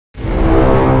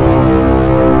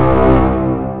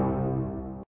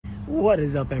What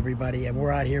is up, everybody? And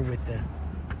we're out here with the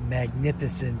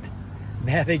magnificent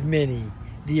Mavic Mini,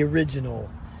 the original,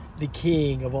 the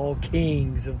king of all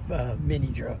kings of mini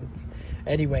drones.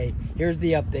 Anyway, here's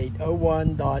the update,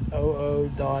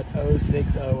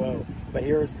 01.00.0600. But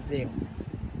here's the thing.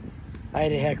 I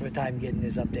had a heck of a time getting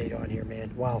this update on here,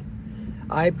 man. Wow.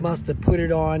 I must have put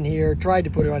it on here, tried to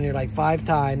put it on here like 5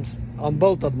 times on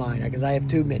both of mine, because I have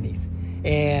 2 minis.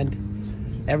 And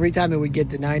every time it would get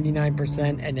to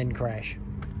 99% and then crash.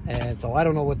 And so I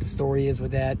don't know what the story is with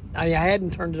that. I mean, I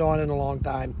hadn't turned it on in a long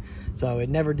time, so it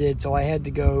never did. So I had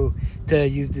to go to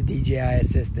use the DJI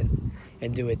Assistant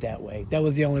and do it that way. That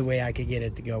was the only way I could get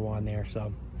it to go on there.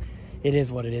 So it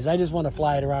is what it is. I just want to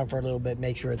fly it around for a little bit,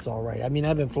 make sure it's all right. I mean, I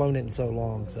haven't flown it in so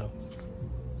long, so.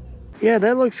 Yeah,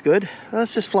 that looks good.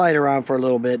 Let's just fly it around for a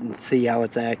little bit and see how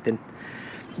it's acting.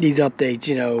 These updates,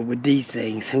 you know, with these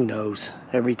things, who knows?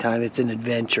 Every time it's an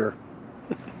adventure.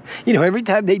 You know, every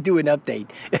time they do an update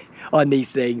on these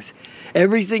things,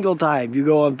 every single time you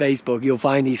go on Facebook, you'll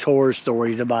find these horror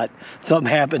stories about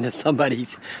something happened to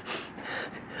somebody's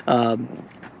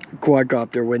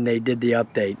quadcopter when they did the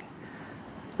update.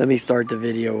 Let me start the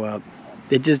video up.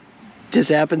 It just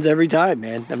happens every time,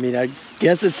 man. I mean, I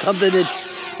guess it's something that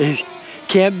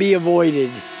can't be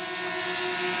avoided.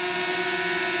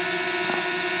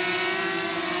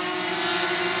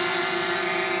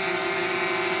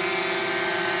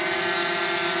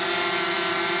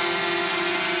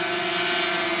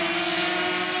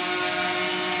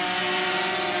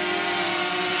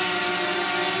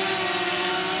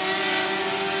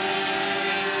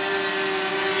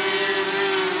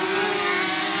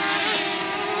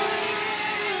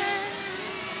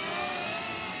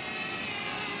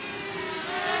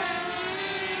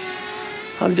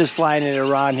 I'm just flying it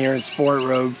around here in Sport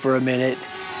Road for a minute,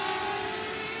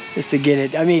 just to get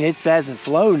it. I mean, it hasn't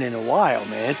flown in a while,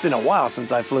 man. It's been a while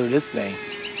since I flew this thing.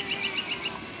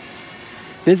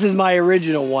 This is my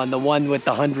original one, the one with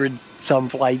the 100-some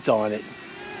flights on it.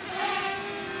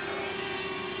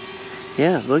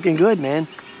 Yeah, looking good, man.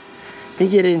 Let me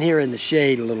get in here in the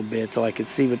shade a little bit so I can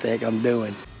see what the heck I'm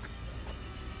doing.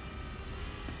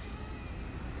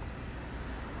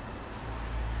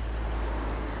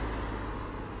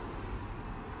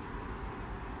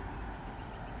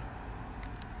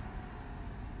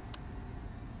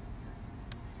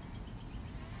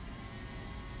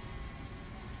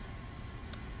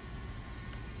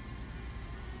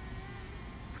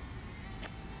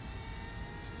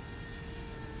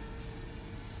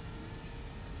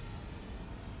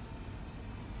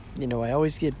 You know, I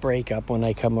always get breakup when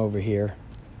I come over here.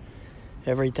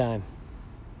 Every time.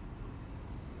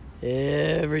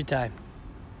 Every time.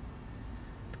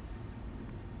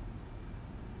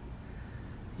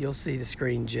 You'll see the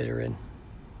screen jittering.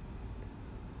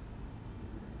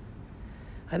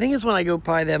 I think it's when I go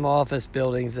by them office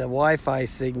buildings, the Wi-Fi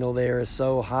signal there is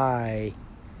so high.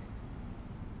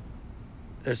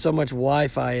 There's so much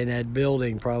Wi-Fi in that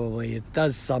building, probably. It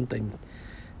does something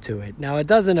to it. Now, it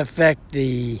doesn't affect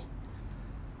the,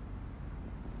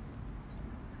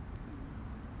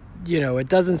 you know, it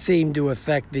doesn't seem to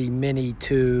affect the Mini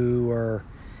 2 or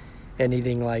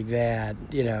anything like that,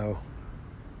 you know.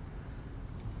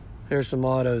 There's some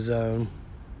auto zone.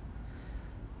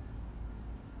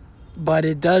 But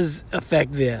it does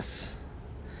affect this.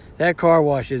 That car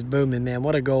wash is booming, man.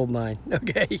 What a gold mine.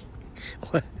 Okay.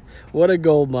 What a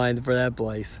gold mine for that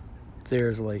place.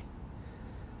 Seriously.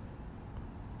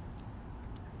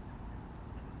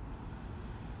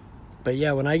 But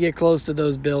yeah, when I get close to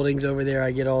those buildings over there,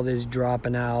 I get all this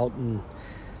dropping out and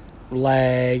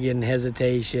lag and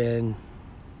hesitation.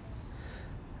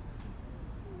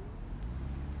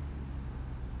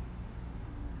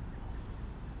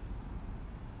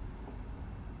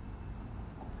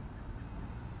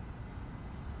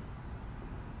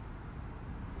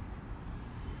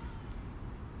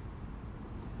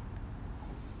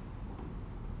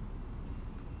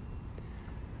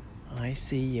 I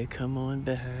see you. Come on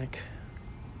back.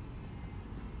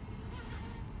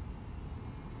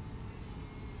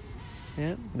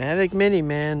 Yep, Mavic Mini,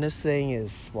 man. This thing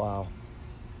is, wow.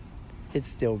 It's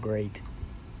still great.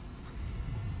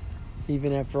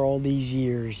 Even after all these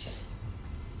years,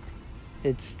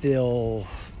 it's still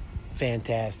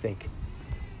fantastic.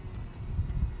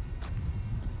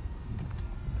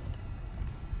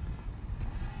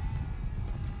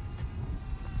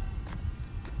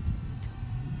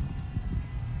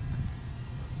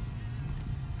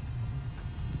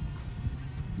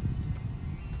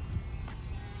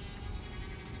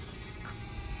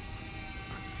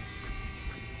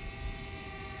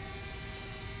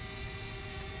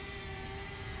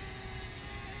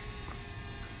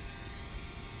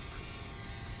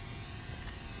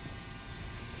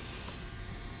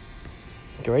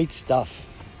 Great stuff.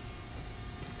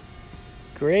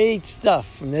 Great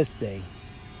stuff from this thing.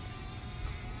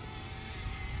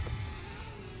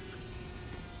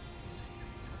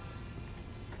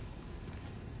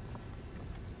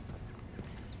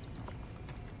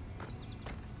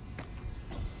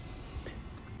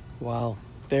 Wow,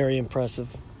 very impressive.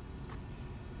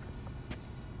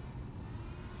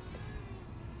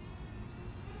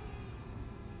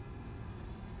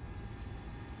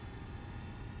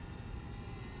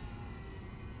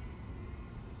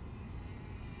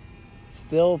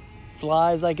 Still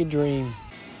flies like a dream.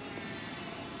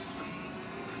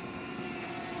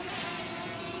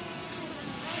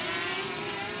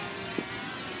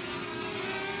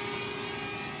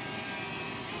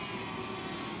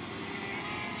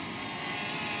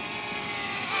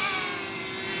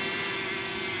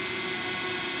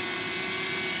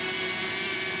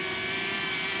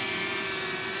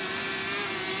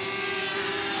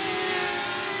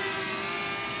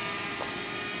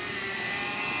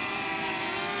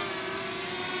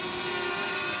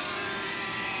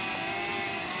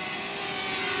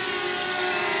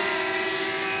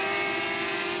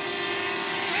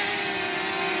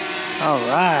 All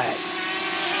right.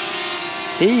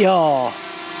 Hee-haw.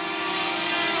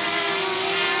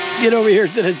 Get over here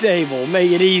to the table.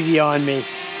 Make it easy on me.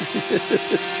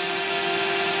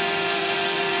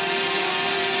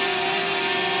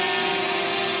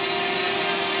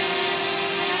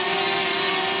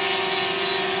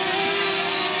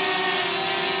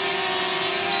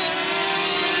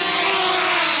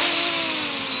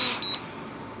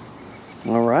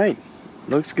 All right.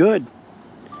 Looks good.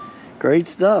 Great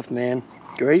stuff, man.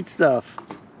 Great stuff.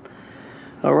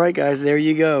 All right, guys, there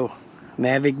you go.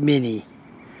 Mavic Mini.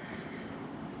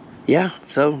 Yeah,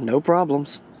 so no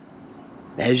problems.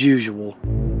 As usual.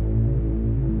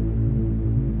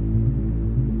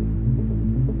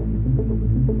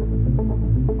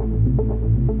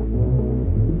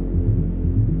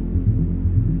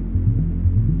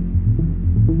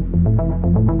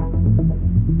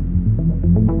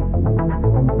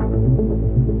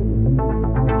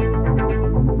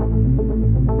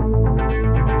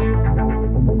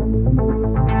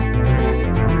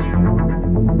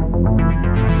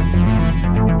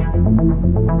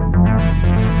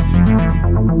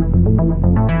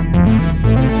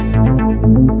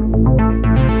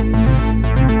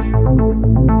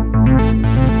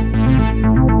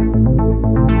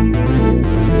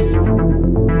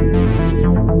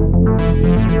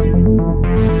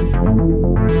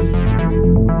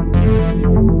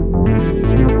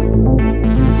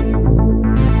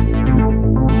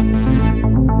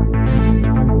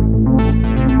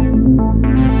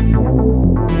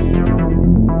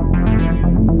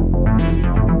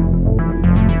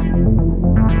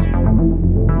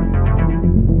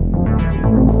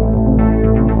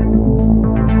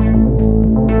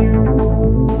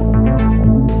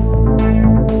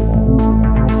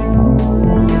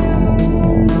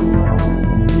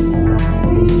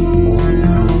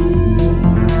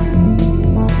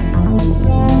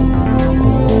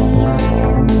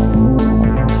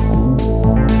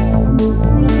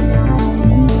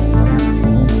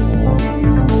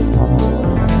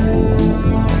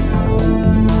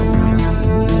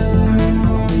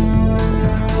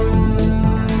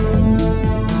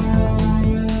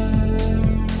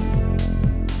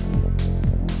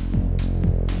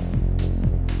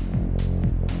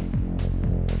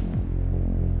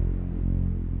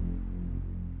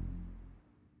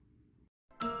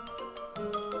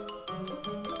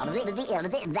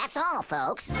 That's all,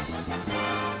 folks.